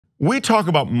We talk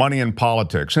about money in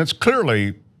politics, and it's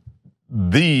clearly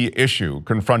the issue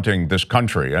confronting this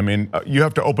country. I mean, you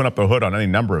have to open up the hood on any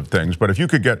number of things, but if you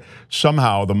could get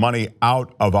somehow the money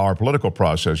out of our political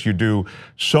process, you do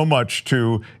so much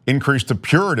to increase the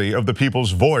purity of the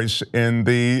people's voice in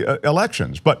the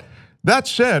elections. But that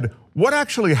said, what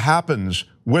actually happens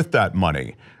with that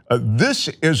money? This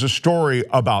is a story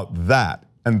about that.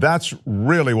 And that's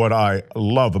really what I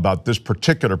love about this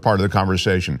particular part of the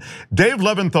conversation. Dave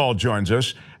Levinthal joins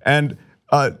us, and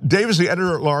Dave is the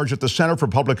editor-at-large at the Center for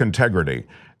Public Integrity.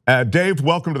 Dave,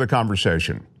 welcome to the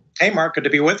conversation. Hey, Mark, good to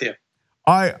be with you.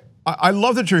 I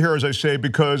love that you're here, as I say,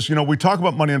 because we talk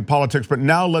about money in politics, but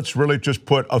now let's really just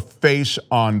put a face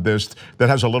on this that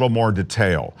has a little more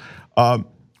detail.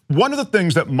 One of the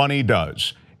things that money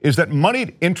does is that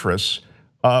moneyed interests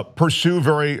pursue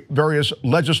various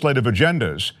legislative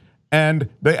agendas, and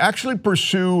they actually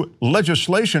pursue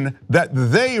legislation that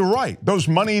they write, those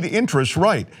moneyed interests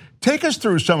write. Take us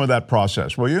through some of that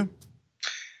process, will you?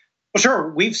 Well,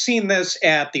 sure. We've seen this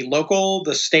at the local,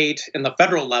 the state, and the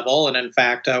federal level. And in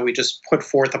fact, we just put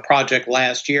forth a project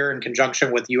last year in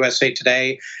conjunction with USA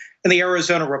Today and the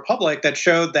Arizona Republic that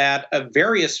showed that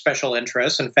various special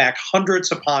interests, in fact,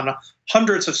 hundreds upon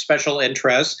hundreds of special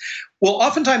interests, will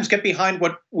oftentimes get behind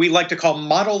what we like to call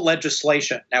model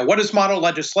legislation. Now, what is model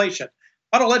legislation?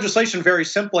 Model legislation, very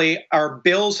simply, are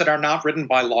bills that are not written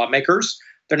by lawmakers.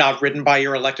 They're not written by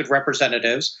your elected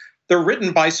representatives. They're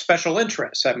written by special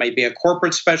interests. That may be a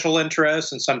corporate special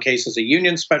interest, in some cases a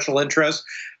union special interest.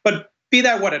 But be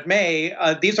that what it may,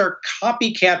 these are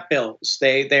copycat bills.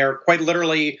 They are quite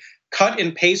literally cut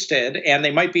and pasted, and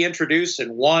they might be introduced in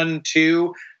 1,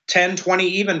 2, 10, 20,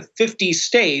 even 50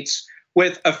 states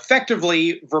with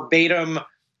effectively verbatim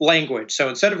language. So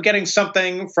instead of getting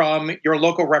something from your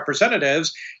local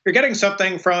representatives, you're getting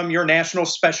something from your national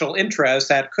special interest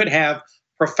that could have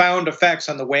profound effects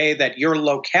on the way that your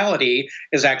locality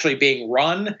is actually being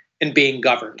run and being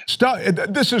governed.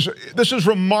 This is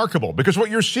remarkable, because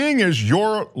what you're seeing is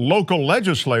your local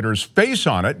legislators' face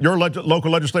on it, your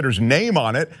local legislators' name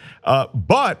on it,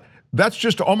 but that's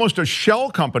just almost a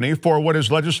shell company for what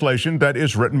is legislation that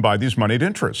is written by these moneyed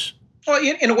interests. Well,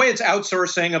 in a way, it's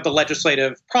outsourcing of the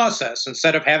legislative process.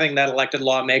 Instead of having that elected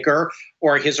lawmaker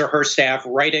or his or her staff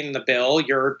writing the bill,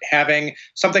 you're having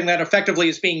something that effectively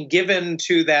is being given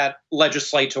to that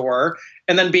legislator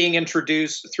and then being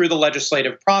introduced through the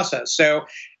legislative process. So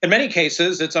in many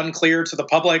cases, it's unclear to the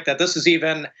public that this is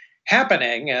even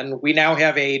happening. And we now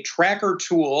have a tracker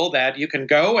tool that you can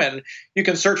go and you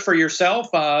can search for yourself.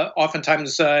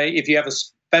 Oftentimes, if you have a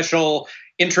special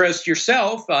interest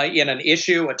yourself in an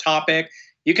issue, a topic,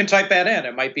 you can type that in.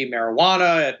 It might be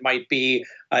marijuana, it might be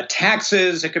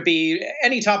taxes, it could be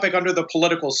any topic under the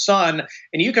political sun,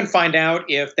 and you can find out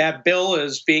if that bill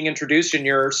is being introduced in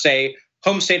your, say,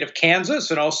 home state of Kansas,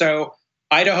 and also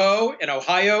Idaho and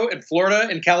Ohio and Florida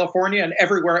and California and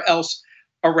everywhere else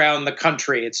around the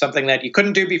country. It's something that you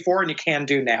couldn't do before and you can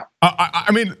do now. I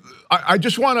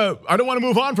don't want to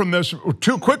move on from this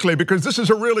too quickly, because this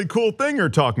is a really cool thing you're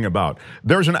talking about.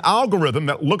 There's an algorithm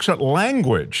that looks at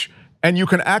language, and you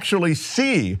can actually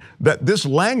see that this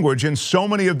language in so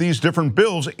many of these different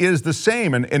bills is the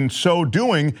same. And in so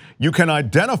doing, you can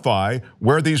identify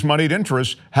where these moneyed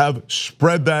interests have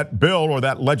spread that bill or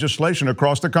that legislation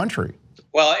across the country.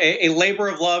 Well, a labor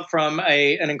of love from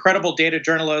an incredible data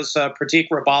journalist, Pratik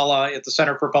Rabala at the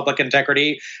Center for Public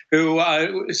Integrity, who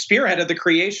spearheaded the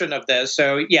creation of this.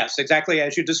 So yes, exactly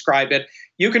as you described it,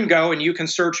 you can go and you can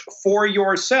search for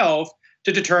yourself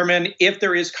to determine if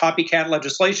there is copycat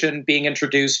legislation being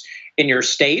introduced in your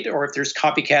state, or if there's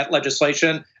copycat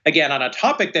legislation, again, on a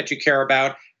topic that you care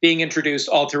about, being introduced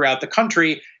all throughout the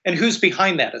country, and who's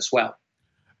behind that as well.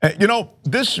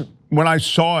 This, when I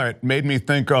saw it, made me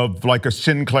think of like a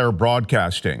Sinclair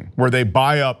Broadcasting, where they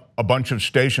buy up a bunch of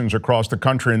stations across the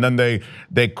country, and then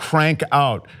they crank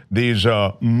out these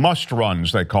must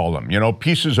runs, they call them,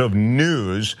 pieces of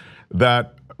news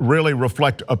that really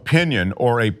reflect opinion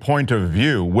or a point of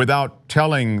view without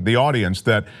telling the audience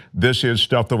that this is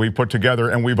stuff that we put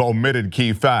together and we've omitted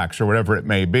key facts or whatever it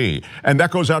may be. And that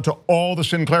goes out to all the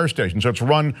Sinclair stations. So it's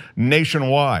run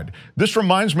nationwide. This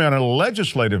reminds me on a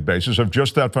legislative basis of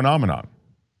just that phenomenon.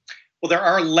 Well, there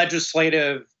are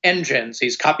legislative engines,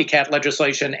 these copycat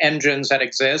legislation engines that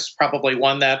exist. Probably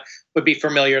one that would be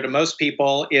familiar to most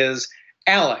people is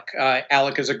ALEC.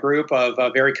 ALEC is a group of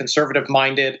very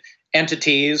conservative-minded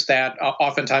entities that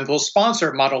oftentimes will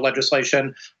sponsor model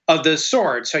legislation of this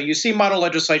sort. So you see model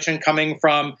legislation coming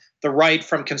from the right,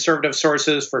 from conservative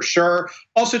sources for sure.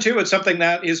 Also, too, it's something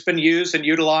that has been used and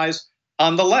utilized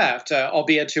on the left,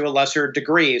 albeit to a lesser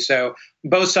degree. So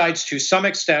both sides, to some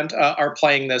extent, are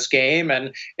playing this game.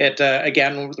 And it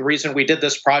again, the reason we did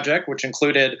this project, which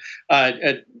included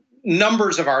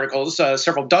numbers of articles,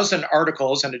 several dozen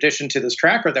articles, in addition to this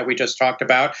tracker that we just talked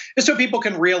about, is so people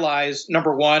can realize,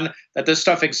 number one, that this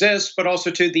stuff exists, but also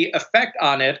to the effect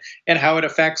on it and how it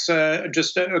affects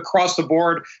just across the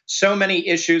board so many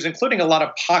issues, including a lot of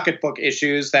pocketbook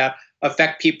issues that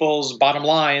affect people's bottom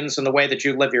lines and the way that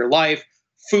you live your life,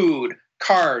 food,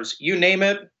 cars, you name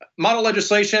it. Model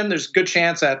legislation, there's a good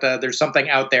chance that there's something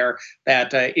out there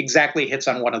that exactly hits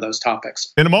on one of those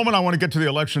topics. In a moment, I want to get to the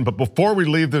election, but before we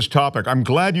leave this topic, I'm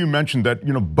glad you mentioned that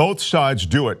both sides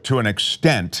do it to an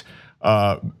extent.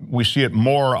 We see it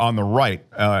more on the right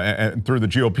and through the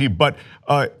GOP, but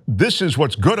this is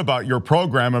what's good about your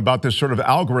program, about this sort of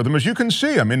algorithm, as you can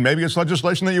see. I mean, maybe it's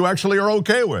legislation that you actually are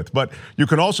okay with, but you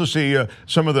can also see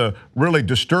some of the really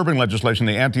disturbing legislation,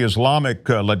 the anti-Islamic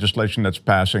legislation that's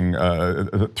passing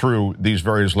through these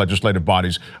various legislative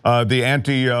bodies. There's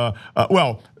a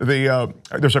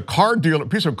piece of car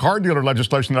dealer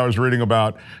legislation that I was reading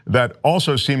about that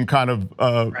also seemed kind of,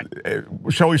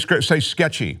 shall we say,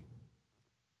 sketchy.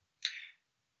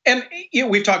 And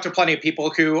we've talked to plenty of people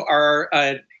who are,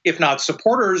 if not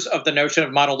supporters of the notion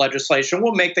of model legislation,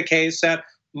 will make the case that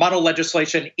model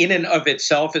legislation in and of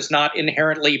itself is not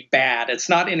inherently bad. It's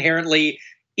not inherently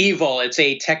evil. It's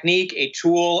a technique, a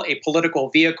tool, a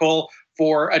political vehicle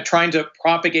for trying to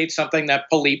propagate something that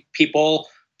people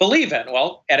believe in.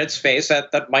 Well, at its face,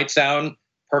 that might sound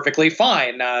perfectly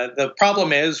fine. The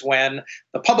problem is when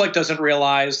the public doesn't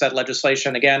realize that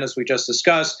legislation, again, as we just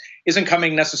discussed, isn't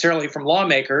coming necessarily from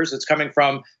lawmakers. It's coming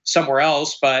from somewhere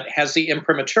else, but has the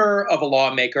imprimatur of a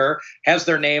lawmaker, has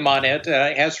their name on it,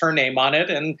 has her name on it,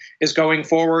 and is going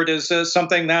forward as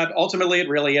something that ultimately it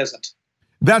really isn't.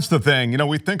 That's the thing.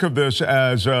 We think of this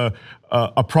as a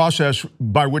process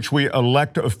by which we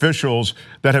elect officials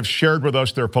that have shared with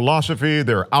us their philosophy,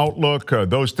 their outlook,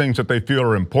 those things that they feel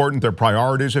are important, their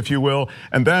priorities, if you will.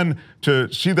 And then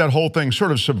to see that whole thing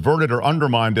sort of subverted or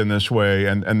undermined in this way,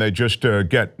 and they just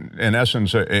get, in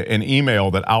essence, an email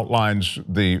that outlines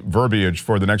the verbiage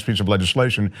for the next piece of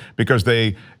legislation because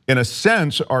they, in a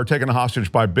sense, are taken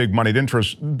hostage by big moneyed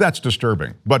interests. That's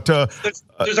disturbing. But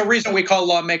there's a reason we call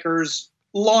lawmakers,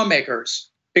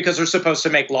 because they're supposed to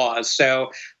make laws.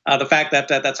 So the fact that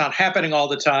that's not happening all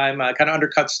the time kind of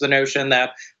undercuts the notion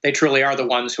that they truly are the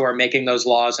ones who are making those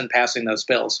laws and passing those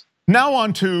bills. Now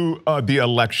on to the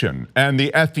election and the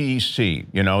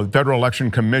FEC, Federal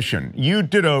Election Commission. You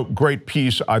did a great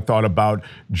piece, I thought, about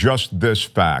just this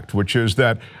fact, which is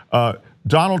that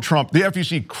Donald Trump, the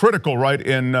FEC, critical, right,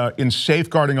 in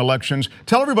safeguarding elections.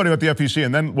 Tell everybody about the FEC,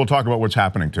 and then we'll talk about what's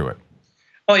happening to it.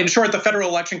 Well, in short, the Federal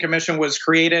Election Commission was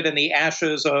created in the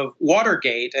ashes of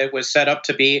Watergate. It was set up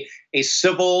to be a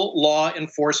civil law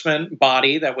enforcement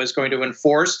body that was going to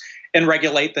enforce and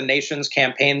regulate the nation's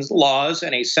campaign laws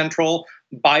in a central,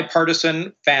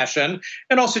 bipartisan fashion,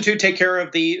 and also to take care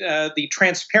of the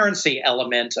transparency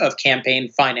element of campaign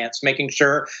finance, making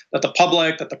sure that the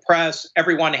public, that the press,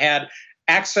 everyone had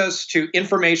access to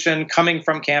information coming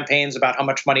from campaigns about how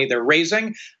much money they're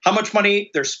raising, how much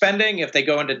money they're spending, if they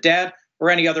go into debt, or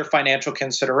any other financial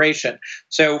consideration.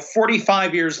 So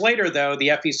 45 years later, though, the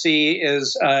FEC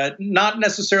is not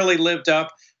necessarily lived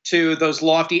up to those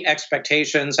lofty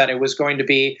expectations that it was going to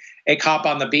be a cop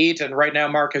on the beat. And right now,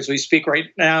 Mark, as we speak right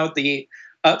now, the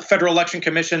Federal Election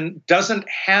Commission doesn't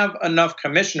have enough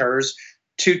commissioners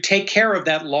to take care of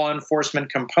that law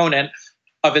enforcement component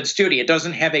of its duty. It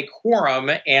doesn't have a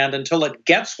quorum, and until it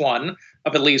gets one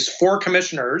of at least 4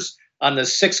 commissioners on the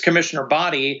 6-commissioner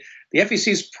body, the FEC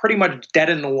is pretty much dead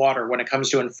in the water when it comes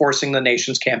to enforcing the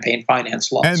nation's campaign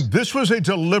finance laws. And this was a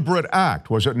deliberate act,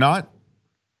 was it not?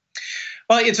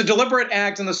 Well, it's a deliberate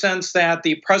act in the sense that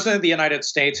the President of the United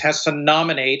States has to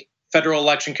nominate Federal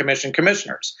Election Commission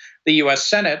commissioners. The U.S.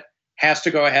 Senate has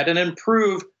to go ahead and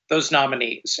approve those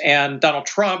nominees. And Donald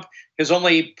Trump has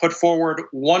only put forward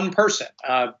one person,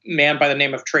 a man by the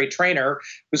name of Trey Traynor,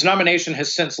 whose nomination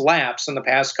has since lapsed in the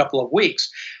past couple of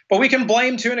weeks. But we can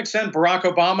blame, to an extent, Barack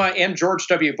Obama and George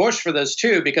W. Bush for this,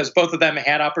 too, because both of them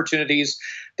had opportunities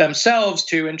themselves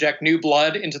to inject new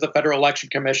blood into the Federal Election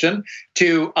Commission,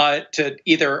 to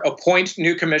either appoint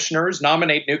new commissioners,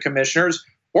 nominate new commissioners,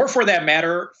 or for that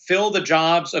matter, fill the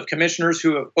jobs of commissioners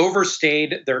who have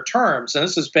overstayed their terms. And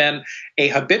this has been a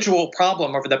habitual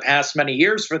problem over the past many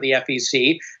years for the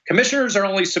FEC. Commissioners are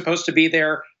only supposed to be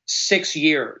there 6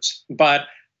 years, but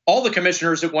All the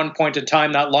commissioners at one point in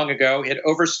time, not long ago, had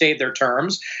overstayed their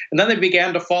terms, and then they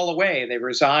began to fall away. They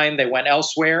resigned, they went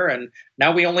elsewhere, and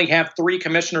now we only have 3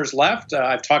 commissioners left.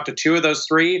 I've talked to 2 of those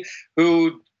 3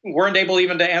 who weren't able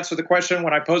even to answer the question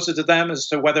when I posed it to them as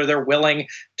to whether they're willing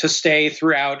to stay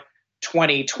throughout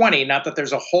 2020. Not that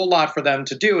there's a whole lot for them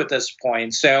to do at this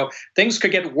point. So things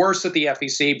could get worse at the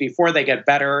FEC before they get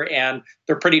better, and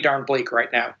they're pretty darn bleak right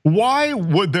now. Why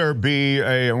would there be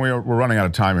and we're running out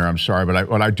of time here, I'm sorry,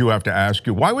 but I do have to ask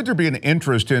you, why would there be an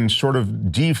interest in sort of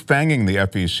defanging the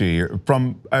FEC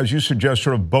from, as you suggest,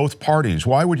 sort of both parties?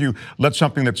 Why would you let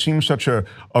something that seems such a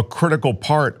critical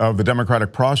part of the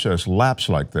democratic process lapse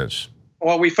like this?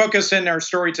 Well, we focus in our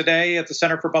story today at the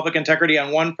Center for Public Integrity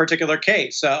on one particular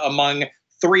case among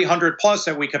 300 plus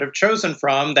that we could have chosen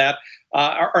from that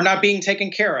are not being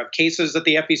taken care of, cases that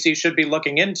the FEC should be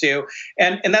looking into.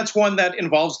 And that's one that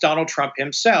involves Donald Trump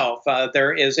himself.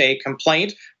 There is a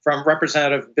complaint from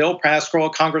Representative Bill Pascrell,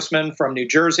 congressman from New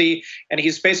Jersey, and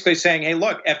he's basically saying, hey,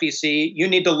 look, FEC, you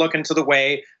need to look into the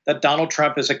way that Donald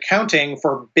Trump is accounting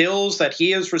for bills that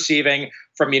he is receiving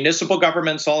from municipal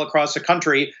governments all across the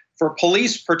country for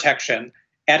police protection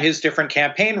at his different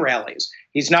campaign rallies.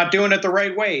 He's not doing it the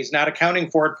right way. He's not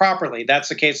accounting for it properly. That's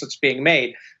the case that's being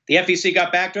made. The FEC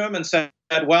got back to him and said,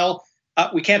 well,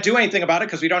 we can't do anything about it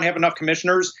because we don't have enough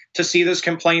commissioners to see this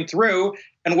complaint through.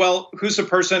 And well, who's the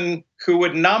person who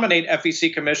would nominate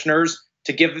FEC commissioners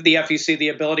to give the FEC the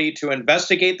ability to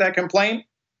investigate that complaint?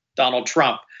 Donald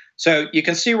Trump. So you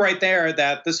can see right there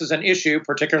that this is an issue,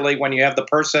 particularly when you have the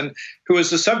person who is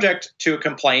the subject to a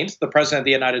complaint, the President of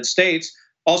the United States,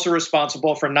 also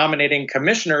responsible for nominating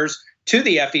commissioners to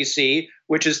the FEC,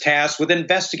 which is tasked with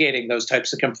investigating those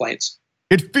types of complaints.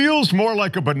 It feels more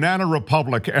like a banana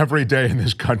republic every day in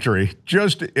this country.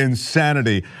 Just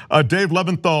insanity. Dave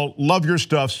Levinthal, love your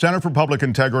stuff. Center for Public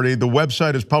Integrity. The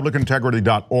website is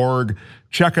publicintegrity.org.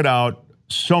 Check it out.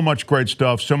 So much great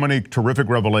stuff. So many terrific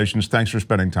revelations. Thanks for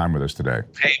spending time with us today.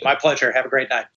 Hey, my pleasure. Have a great night.